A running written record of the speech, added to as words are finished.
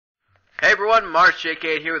Hey everyone, March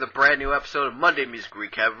JK here with a brand new episode of Monday Music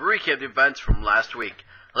Recap, the events from last week.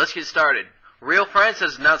 Let's get started. Real Friends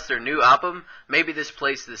has announced their new album, Maybe This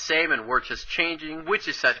Place Is the Same and We're Just Changing, which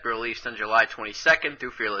is set to be released on July 22nd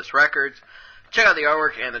through Fearless Records. Check out the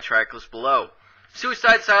artwork and the track list below.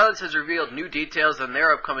 Suicide Silence has revealed new details on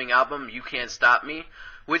their upcoming album, You Can't Stop Me,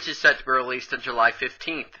 which is set to be released on July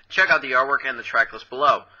 15th. Check out the artwork and the track list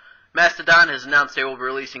below. Mastodon has announced they will be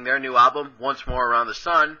releasing their new album, Once More Around the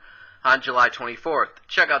Sun, on July 24th.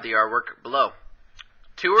 Check out the artwork below.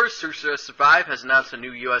 Tours, Circa Survive has announced a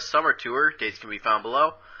new U.S. summer tour. Dates can be found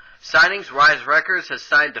below. Signings, Rise Records has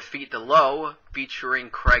signed Defeat the Low, featuring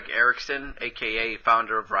Craig Erickson, a.k.a.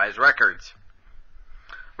 founder of Rise Records.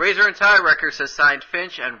 Razor and Tie Records has signed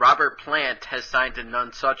Finch, and Robert Plant has signed to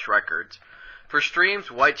None Such Records. For streams,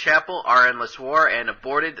 Whitechapel, Our Endless War, and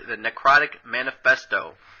Aborted, The Necrotic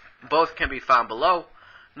Manifesto. Both can be found below.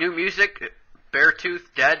 New music,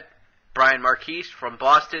 Beartooth, Dead, Brian Marquis from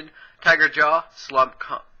Boston, Tiger Jaw,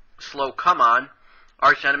 Slow Come On,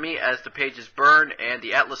 Arch Enemy, As the Pages Burn, and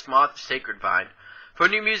the Atlas Moth, Sacred Vine. For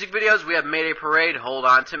new music videos, we have Mayday Parade, Hold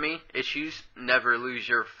On To Me, Issues, Never Lose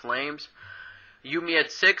Your Flames, You Me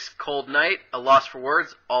at 6, Cold Night, A Loss for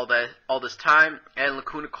Words, All This Time, and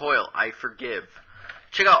Lacuna Coil, I Forgive.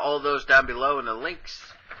 Check out all of those down below in the links.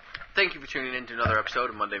 Thank you for tuning in to another episode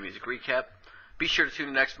of Monday Music Recap. Be sure to tune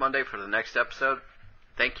in next Monday for the next episode.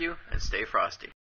 Thank you, and stay frosty.